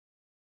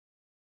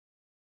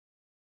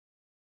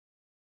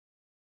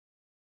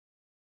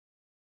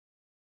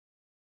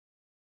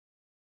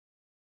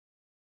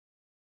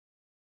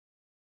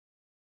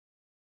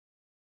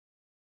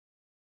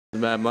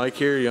Matt Mike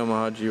here,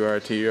 Yamaha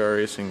GRT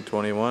Racing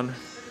 21,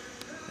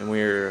 and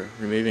we are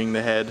removing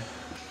the head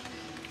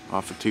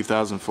off a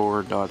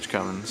 2004 Dodge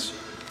Cummins.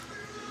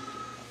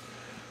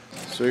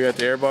 So we got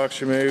the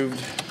airbox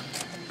removed,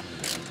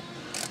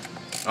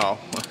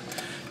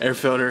 air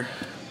filter,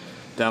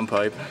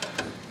 downpipe,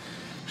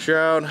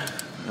 shroud,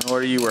 and what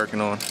are you working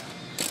on?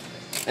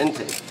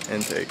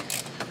 Intake.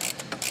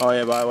 Oh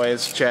yeah, by the way,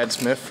 it's Chad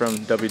Smith from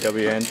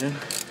WW Engine.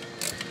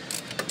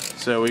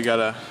 So we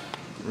gotta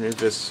remove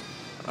this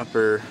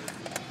upper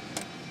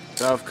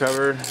valve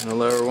cover and the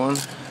lower one,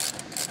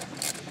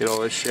 get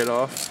all this shit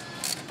off,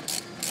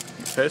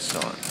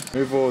 piston on it.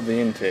 Removal of the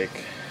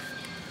intake.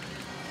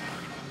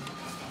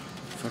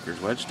 Fucker's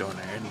wedged on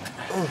there,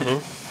 isn't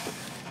it?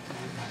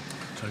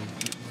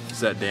 It's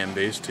that damn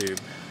base tube.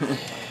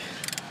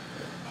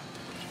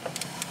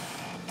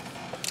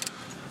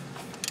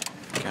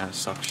 Kind of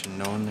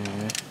suctioned on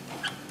there.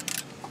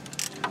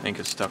 I think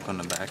it's stuck on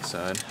the back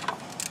side.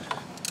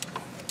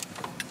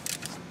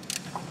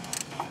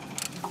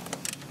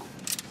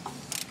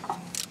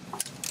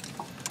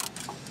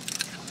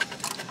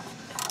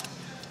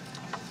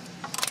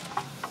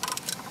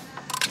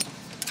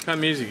 What kind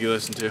of music you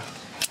listen to?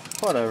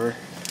 Whatever.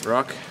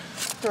 Rock?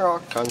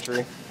 Rock,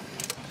 country.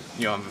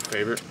 You don't have a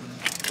favorite?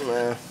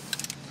 Nah.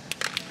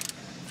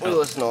 We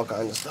listen to all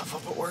kinds of stuff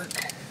up at work.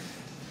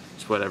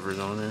 Just whatever's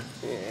on there.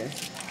 Yeah.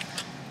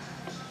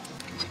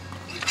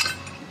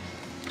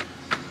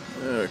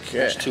 Okay.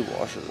 There's two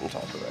washers on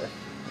top of there.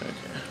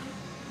 Okay.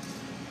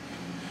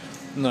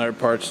 Another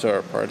parts to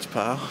our parts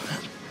pile.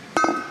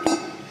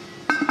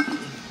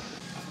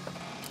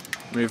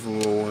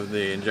 Removal of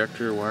the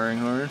injector wiring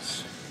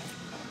harness.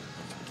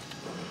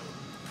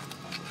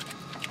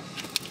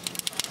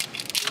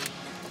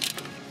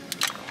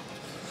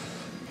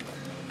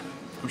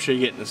 I'm sure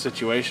you get into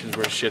situations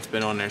where shit's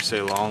been on there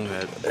so long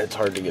that it's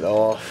hard to get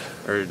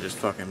off. Or it just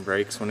fucking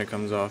breaks when it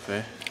comes off,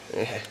 eh?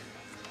 Yeah.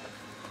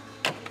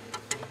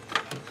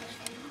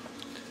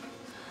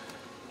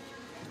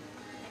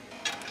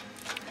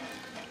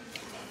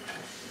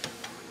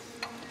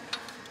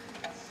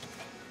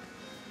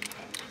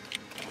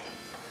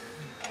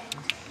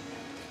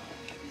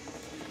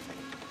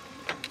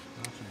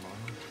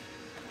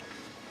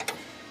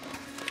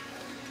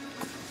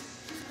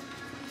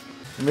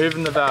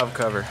 Removing the valve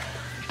cover.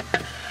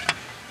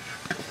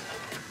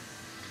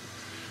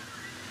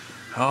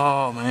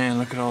 Oh man,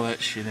 look at all that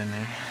shit in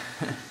there.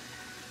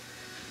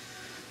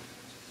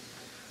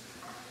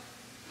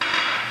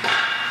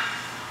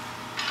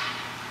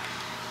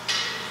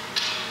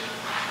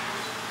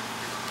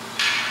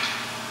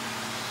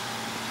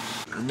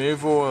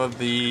 Removal of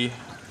the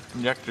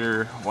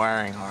injector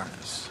wiring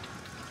harness.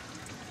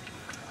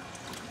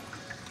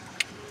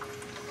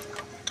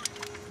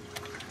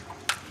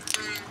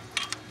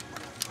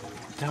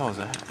 What the hell is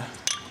that?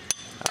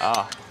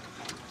 Ah.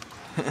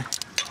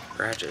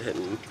 Ratchet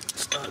hitting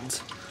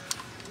studs.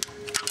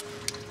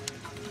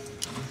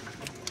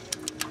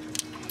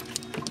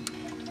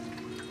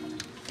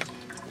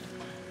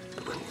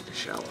 I need a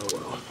shallow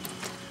well.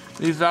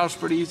 These valves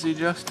pretty easy to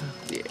adjust?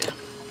 Yeah.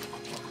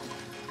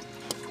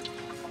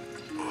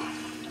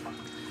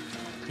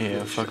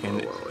 Yeah,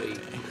 fucking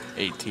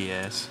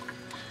ATS.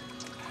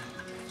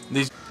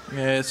 These.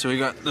 Yeah, so we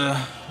got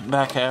the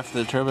back half of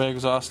the turbo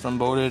exhaust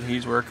unbolted.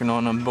 He's working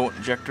on unbolt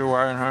injector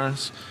wiring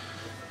harness.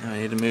 Now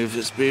I need to move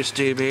this boost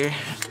tube here.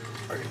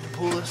 I need to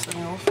pull this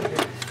thing off here.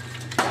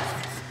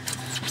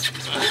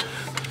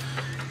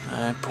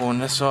 I'm pulling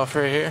this off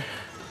right here.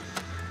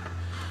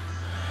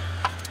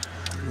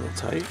 A little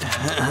tight.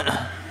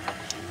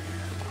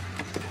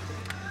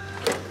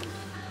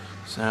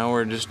 So now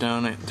we're just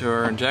down to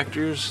our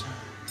injectors,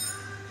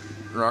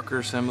 rocker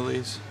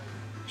assemblies,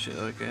 shit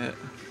like that.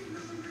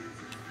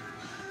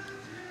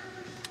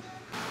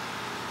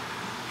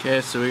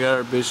 Okay, so we got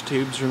our boost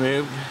tubes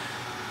removed.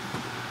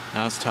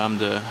 Now it's time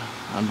to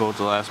unbolt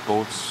the last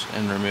bolts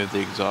and remove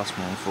the exhaust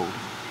manifold.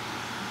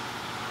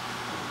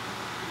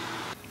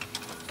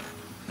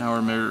 Now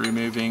we're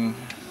removing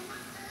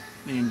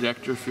the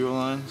injector fuel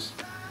lines.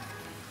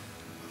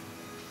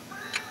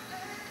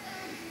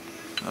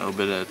 A little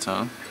bit at a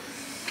time.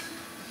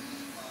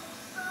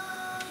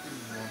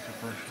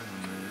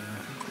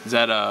 Is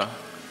that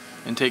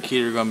intake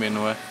heater gonna be in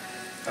the way?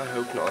 I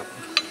hope not.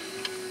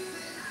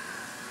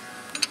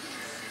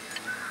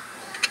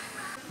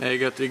 Now you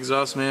got the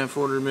exhaust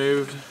manifold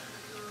removed.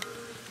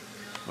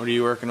 What are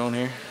you working on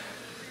here?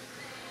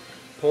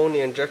 Pulling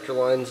the injector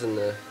lines and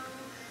the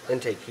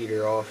intake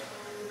heater off.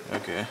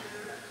 Okay.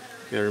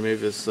 Gotta remove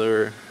this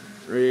lower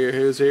rear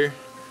hose here.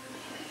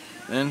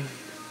 Then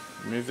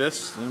remove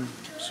this and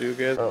see what I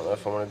good. don't know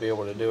if I'm going to be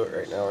able to do it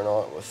right now or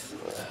not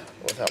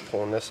without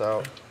pulling this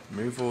out.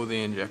 Removal of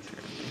the injector.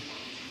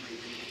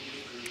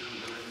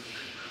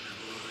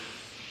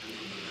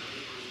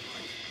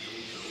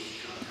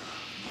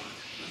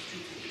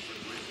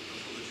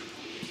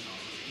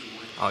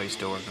 Oh, you're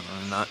still working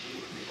on the nut?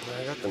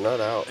 I got the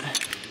nut out.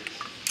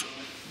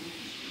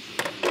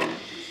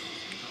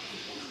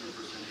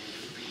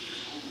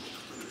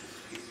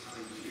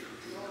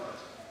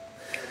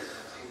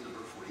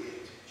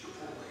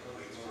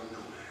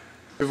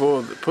 Removal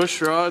of the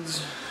push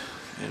rods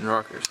and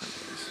rocker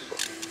assemblies.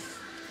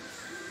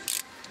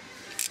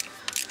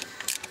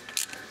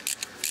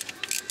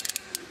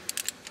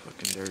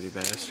 Fucking dirty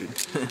bastard.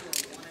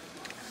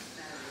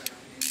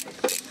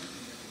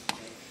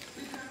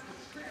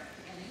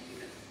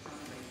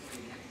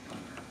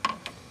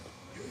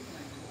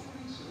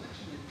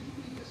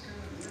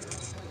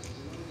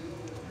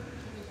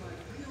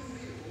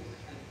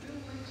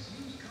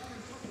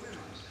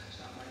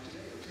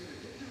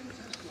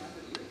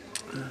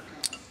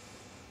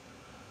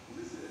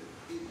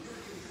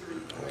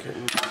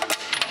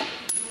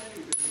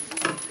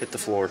 Hit the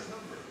floor.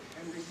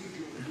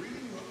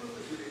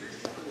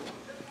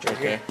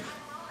 Okay.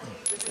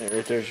 Yeah,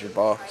 right there's your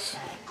box.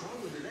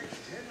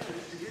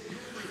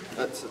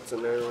 That sits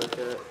in there like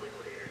that.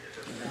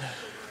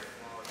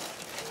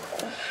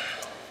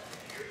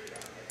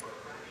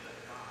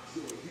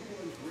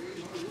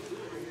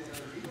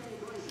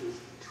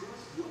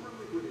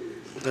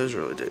 Those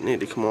really didn't need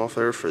to come off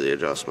there for the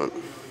adjustment.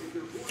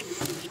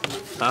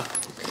 Huh?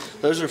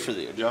 Those are for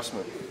the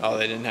adjustment. Oh,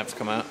 they didn't have to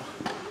come out?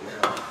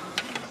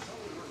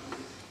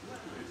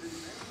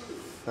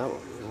 That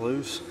one was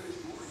loose.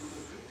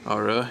 Oh,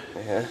 really?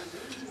 Yeah.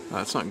 Oh,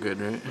 that's not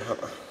good, right?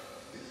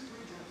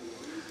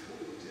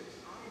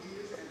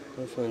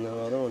 Hopefully no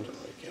other ones are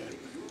like that.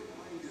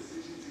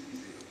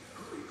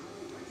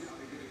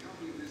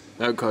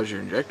 That would cause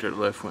your injector to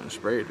lift when it's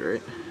sprayed,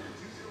 right?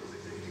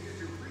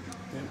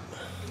 Yep.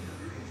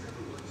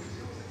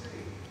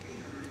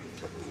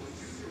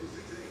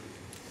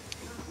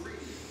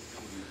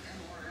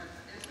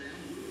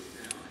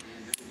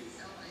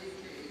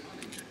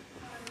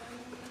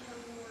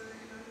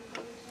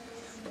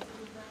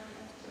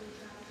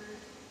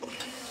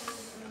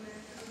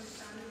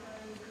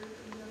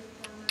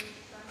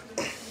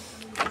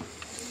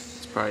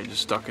 It's probably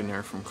just stuck in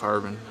there from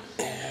carbon.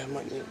 Yeah, I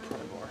might need a pry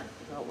bar.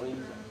 I don't want to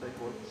use that big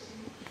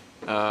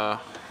one.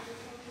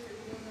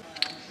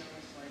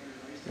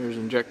 There's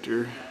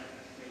injector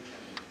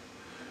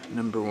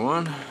number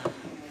 1.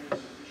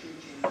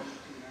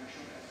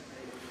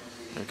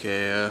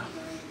 Okay,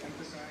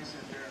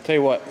 tell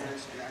you what.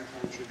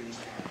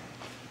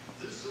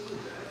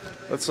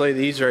 Let's lay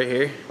these right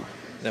here,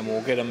 then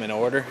we'll get them in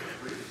order.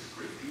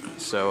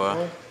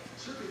 So,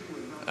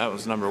 that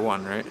was number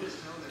 1, right?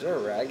 Is there a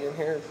rag in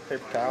here?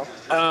 Paper towel?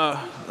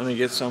 Let me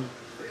get some.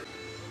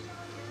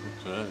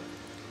 What's that?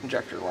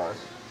 Injector line.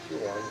 Few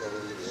lines going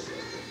into the injector.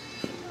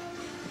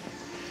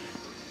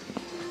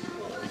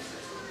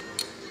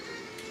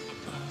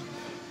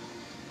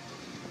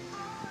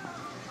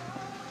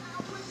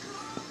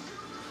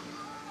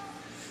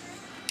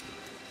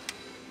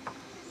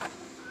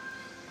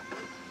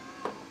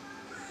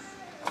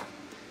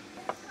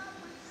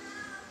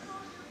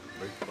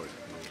 Big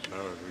question is how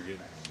are we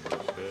getting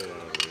this head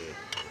out of the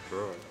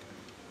truck?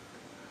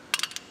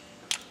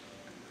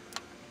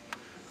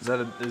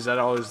 Is that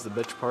always the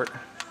bitch part?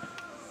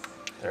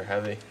 They're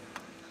heavy. It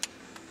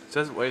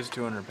says it weighs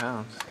 200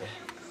 pounds.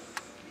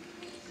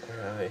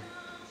 They're heavy.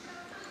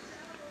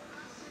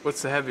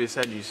 What's the heaviest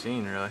head you've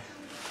seen, really?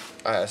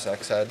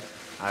 ISX head.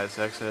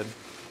 ISX head.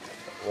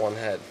 One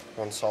head.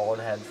 One solid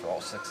head for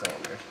all 6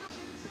 cylinders.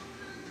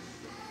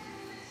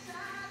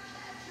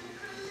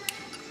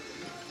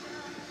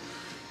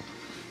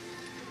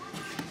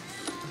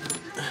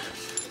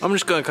 I'm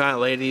just gonna kind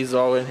of lay these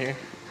all in here.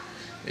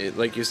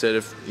 Like you said,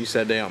 if you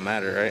said they don't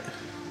matter, right?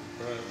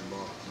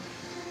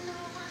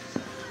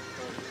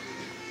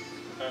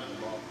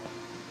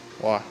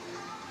 Why?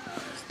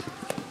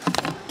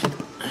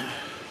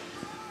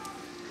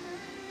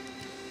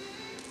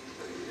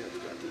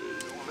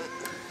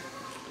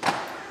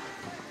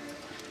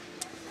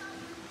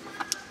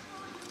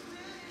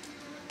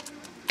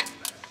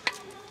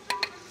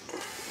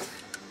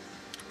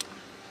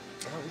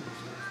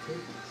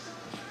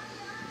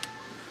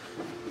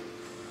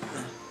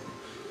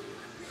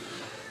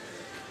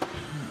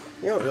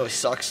 You know what really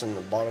sucks in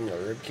the bottom of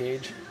the rib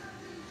cage?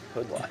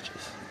 Hood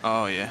latches.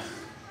 Oh yeah.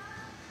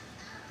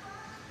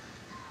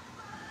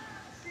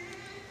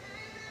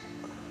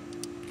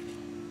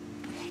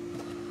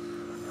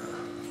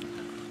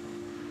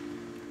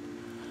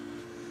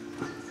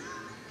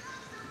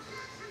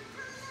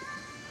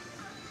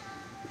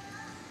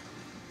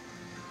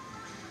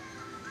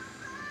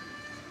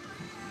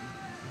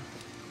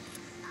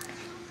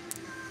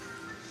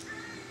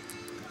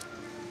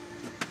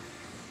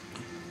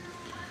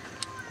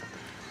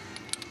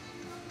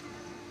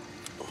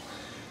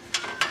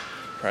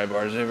 Pry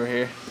bars over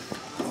here.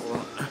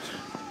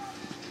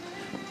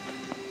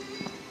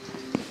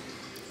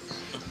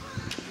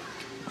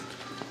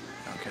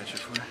 I'll catch it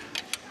for you.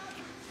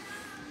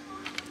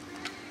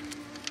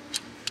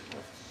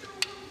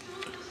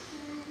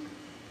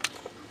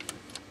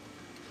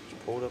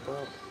 Just pull it up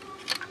out.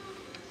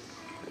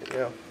 There you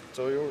go. It's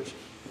all yours.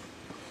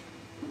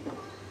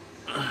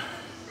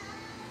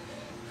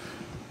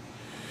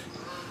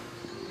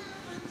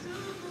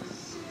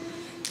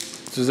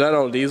 So is that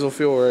all diesel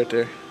fuel right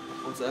there?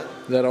 What's that?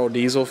 Is that all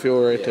diesel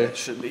fuel right there? It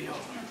should be.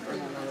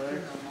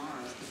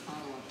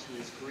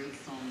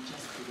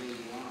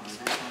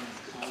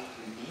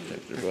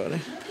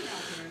 buddy.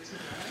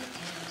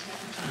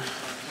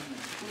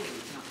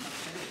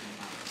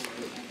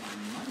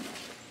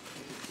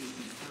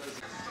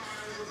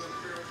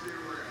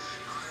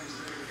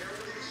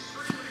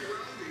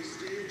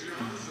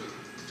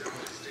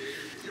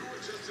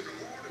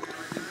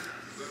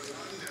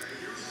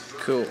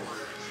 Cool.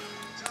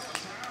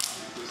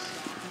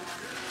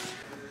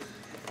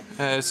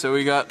 So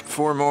we got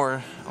 4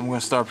 more. I'm gonna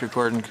stop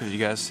recording because you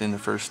guys seen the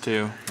first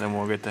 2. Then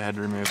we'll get the head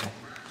removal.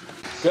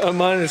 Got a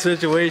minor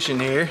situation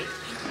here.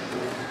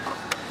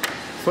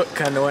 Foot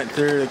kind of went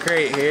through the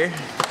crate here.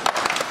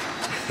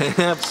 And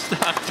I'm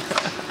stuck.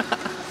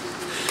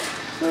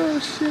 Oh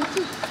shit.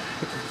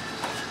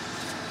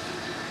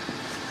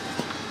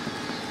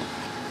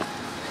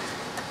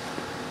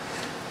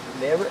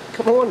 Damn it,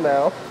 come on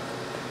now.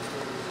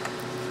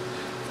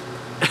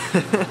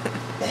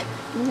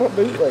 You want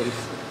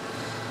bootlace.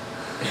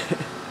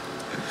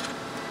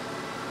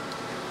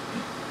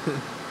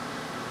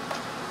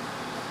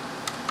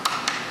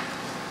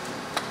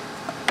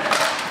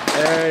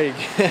 There you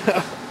go.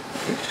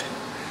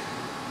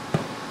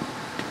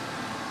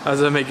 How does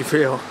that make you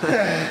feel?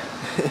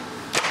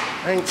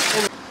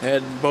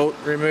 Head bolt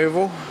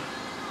removal.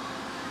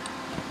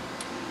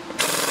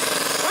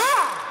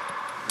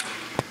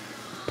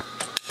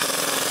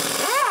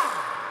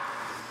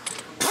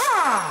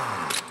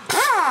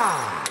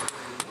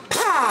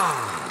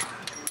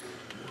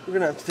 We're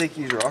gonna have to take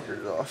these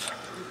rockers off.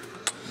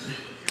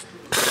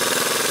 What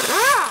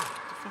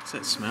the fuck's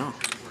that smell?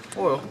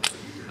 Oil.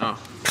 Oh.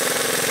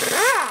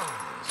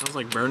 Smells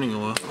like burning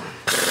oil.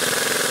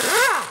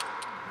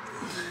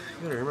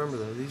 You gotta remember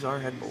though, these are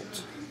head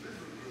bolts.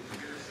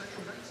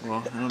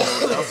 Well, I don't know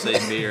what else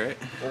they'd be, right?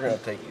 We're gonna have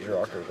to take these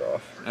rockers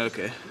off.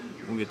 Okay.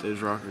 We'll get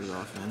those rockers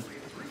off then.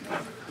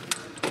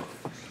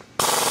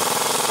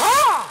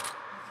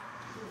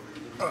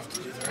 I'll have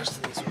to do the rest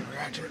of these with a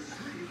ratchet.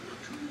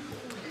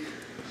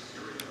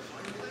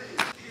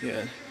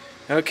 Good.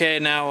 Okay,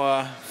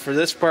 now for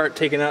this part,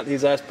 taking out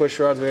these last push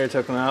rods, we already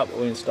took them out, but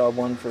we installed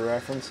one for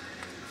reference.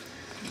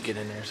 Get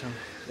in there some.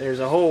 There's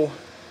a hole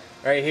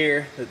right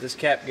here that this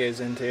cap goes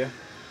into.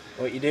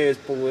 What you do is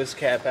pull this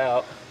cap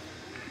out.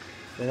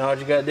 Then all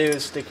you gotta do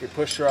is stick your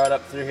push rod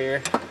up through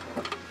here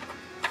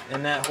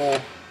in that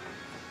hole.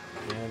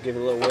 You know, give it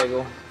a little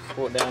wiggle,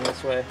 pull it down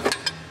this way,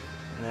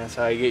 and that's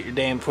how you get your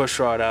damn push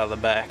rod out of the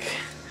back.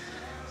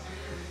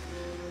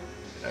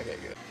 Okay,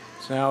 good.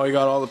 So now we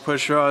got all the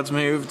push rods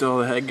moved, all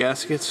the head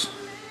gaskets.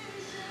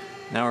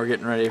 Now we're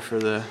getting ready for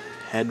the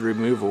head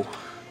removal.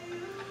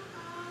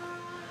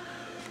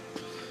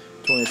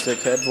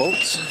 26 head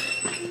bolts.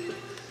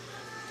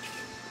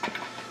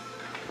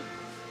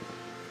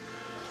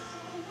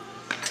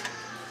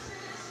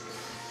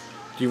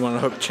 Do you want to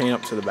hook chain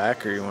up to the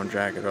back or you want to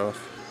drag it off?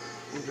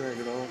 We'll drag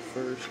it off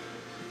first.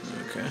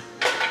 Okay.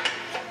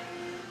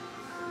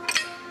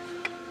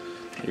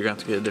 You're going to have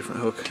to get a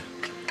different hook.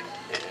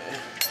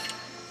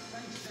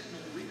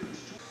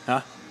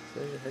 Huh?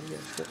 There's your head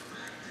gasket.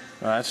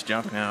 Well, that's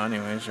junk now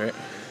anyways, right?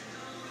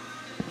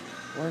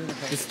 Why did it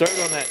Just start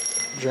on that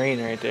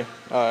drain right there.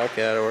 Oh,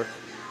 okay, that'll work.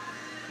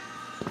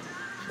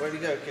 Where'd you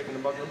go? Kicking the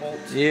bucket of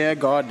bolts? Yeah,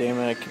 god damn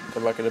it, I kicked the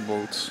bucket of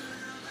bolts.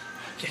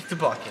 Kick the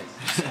bucket.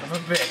 Son of a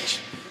bitch.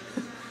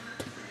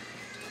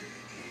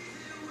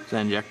 Is the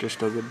injector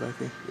still good back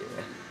here?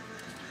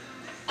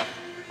 Yeah.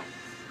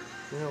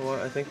 You know what?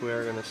 I think we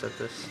are gonna set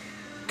this.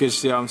 Cause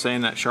see how I'm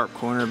saying, that sharp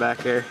corner back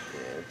there?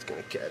 Yeah, it's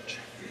gonna catch.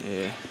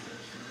 Yeah.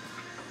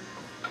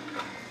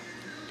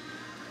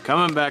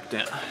 Coming back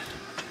down.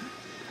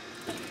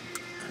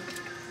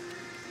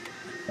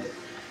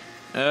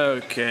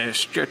 Okay,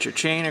 stretch your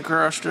chain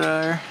across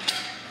there.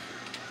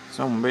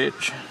 Some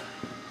bitch.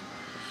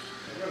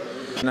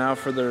 Now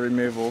for the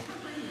removal.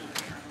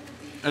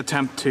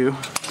 Attempt 2.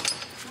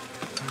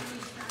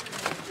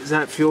 Is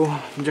that fuel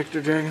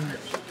injector dragging? I'm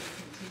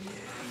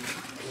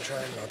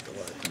trying not to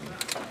let it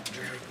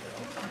drag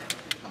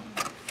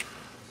though.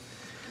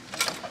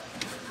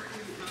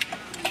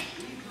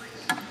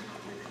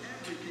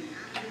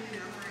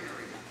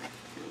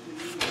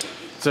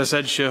 So I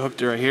said you should have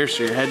hooked it right here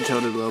so your head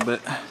tilted a little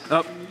bit.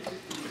 Up.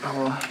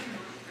 Oh.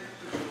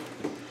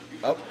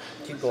 Up.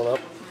 Keep going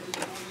up.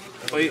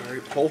 Wait.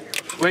 Pull.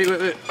 Wait. We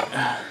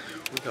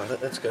got it.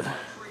 That's good.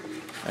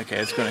 Okay,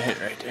 it's gonna hit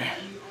right there.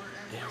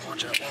 Yeah,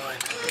 watch out line.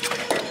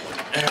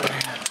 There we go.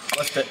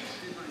 Lift it.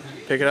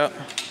 Pick it up.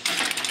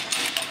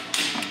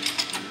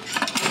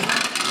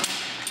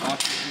 Oh,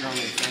 you're on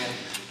the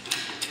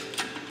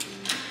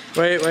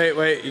fan.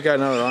 Wait. You got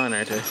another line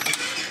right there.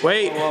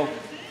 Wait. Whoa.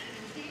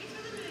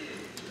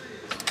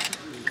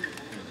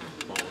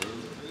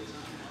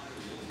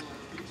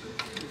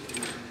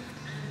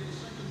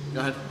 Go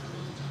ahead.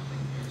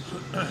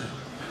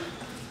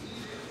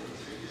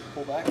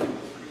 Pull back.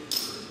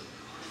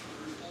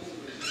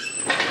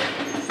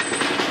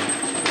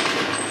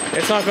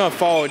 It's not gonna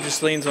fall, it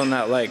just leans on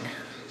that leg.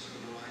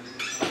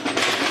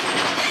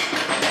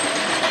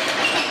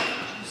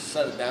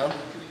 Set it down.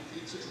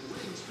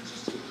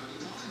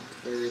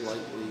 Very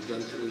lightly,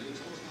 gently.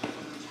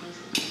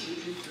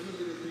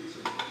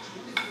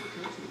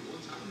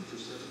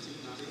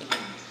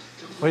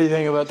 What do you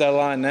think about that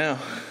line now?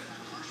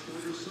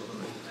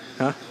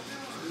 Huh?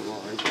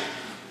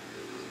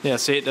 Yeah,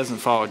 see, it doesn't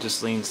fall, it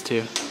just leans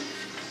too.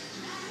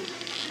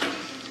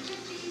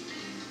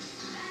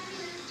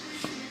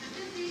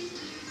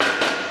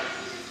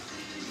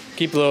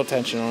 Keep a little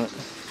tension on it.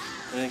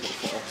 I think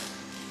it'll fall.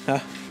 Huh? I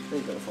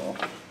think it'll fall.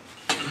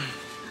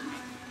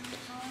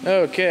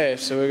 Okay,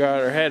 so we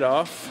got our head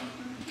off.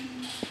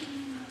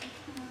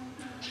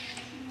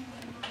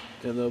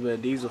 Got a little bit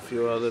of diesel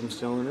fuel out of them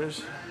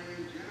cylinders.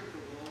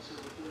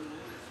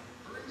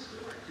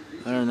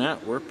 Other than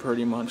that, we're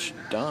pretty much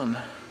done.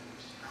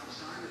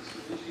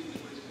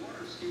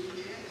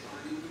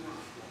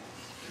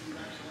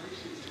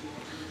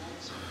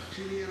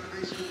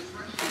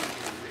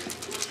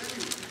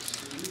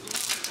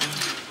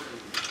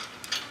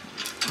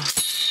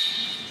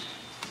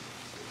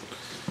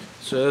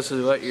 So this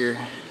is what your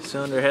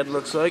cylinder head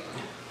looks like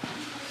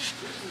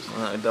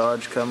on a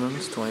Dodge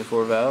Cummins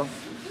 24 valve.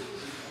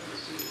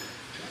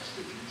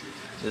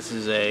 This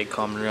is a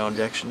common rail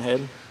injection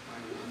head.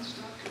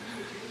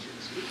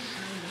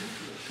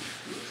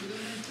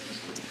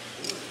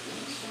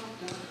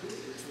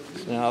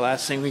 So now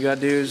last thing we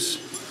gotta do is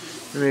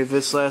remove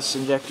this last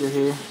injector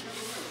here.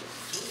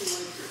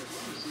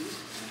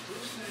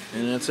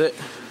 And that's it.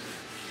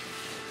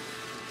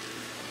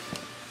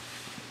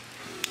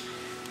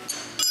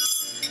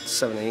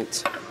 Seven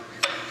eighths.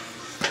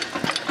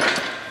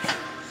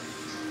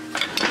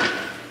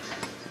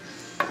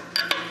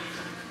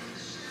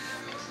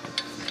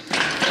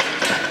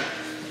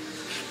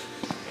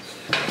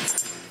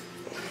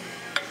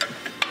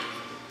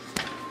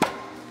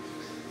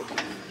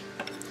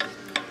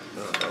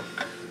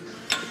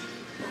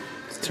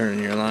 It's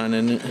turning your line,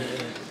 isn't it?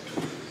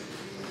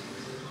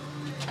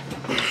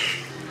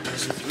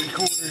 That's a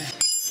 3/4.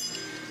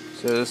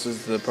 So this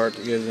is the part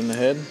that goes in the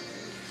head.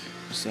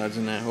 Slides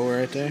in that hole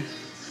right there.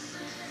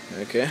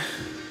 Okay.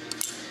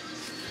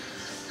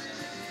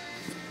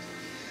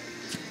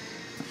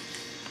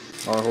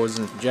 All it holds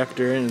an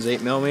injector in is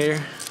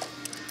 8mm.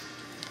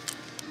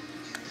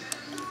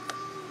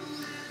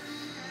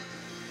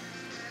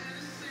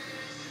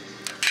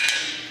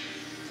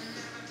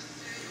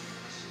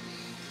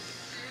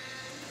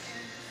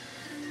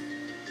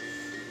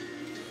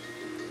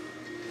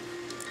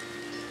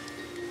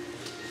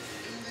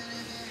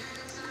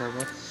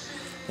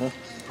 Huh?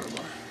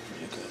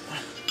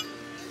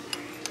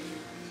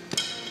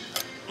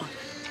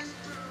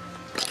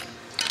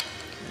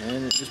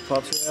 And it just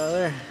pops right out of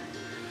there.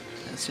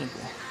 That's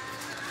simple.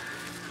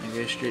 And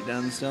go straight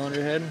down the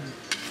cylinder head.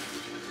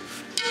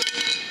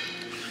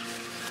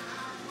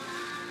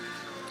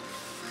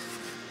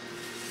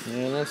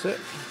 And that's it.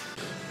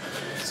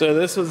 So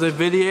this was a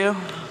video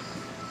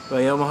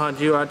by Yamaha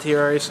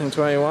GYTR Racing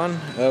 21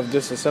 of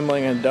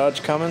disassembling a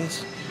Dodge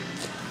Cummins.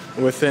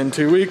 Within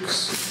 2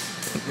 weeks,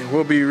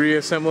 we'll be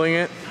reassembling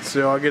it.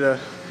 So I'll get a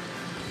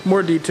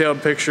more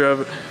detailed picture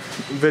of it,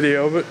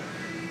 video of it.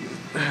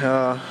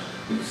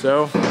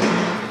 So,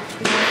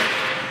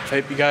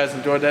 hope you guys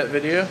enjoyed that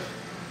video,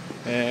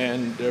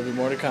 and there'll be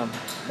more to come.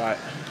 Bye.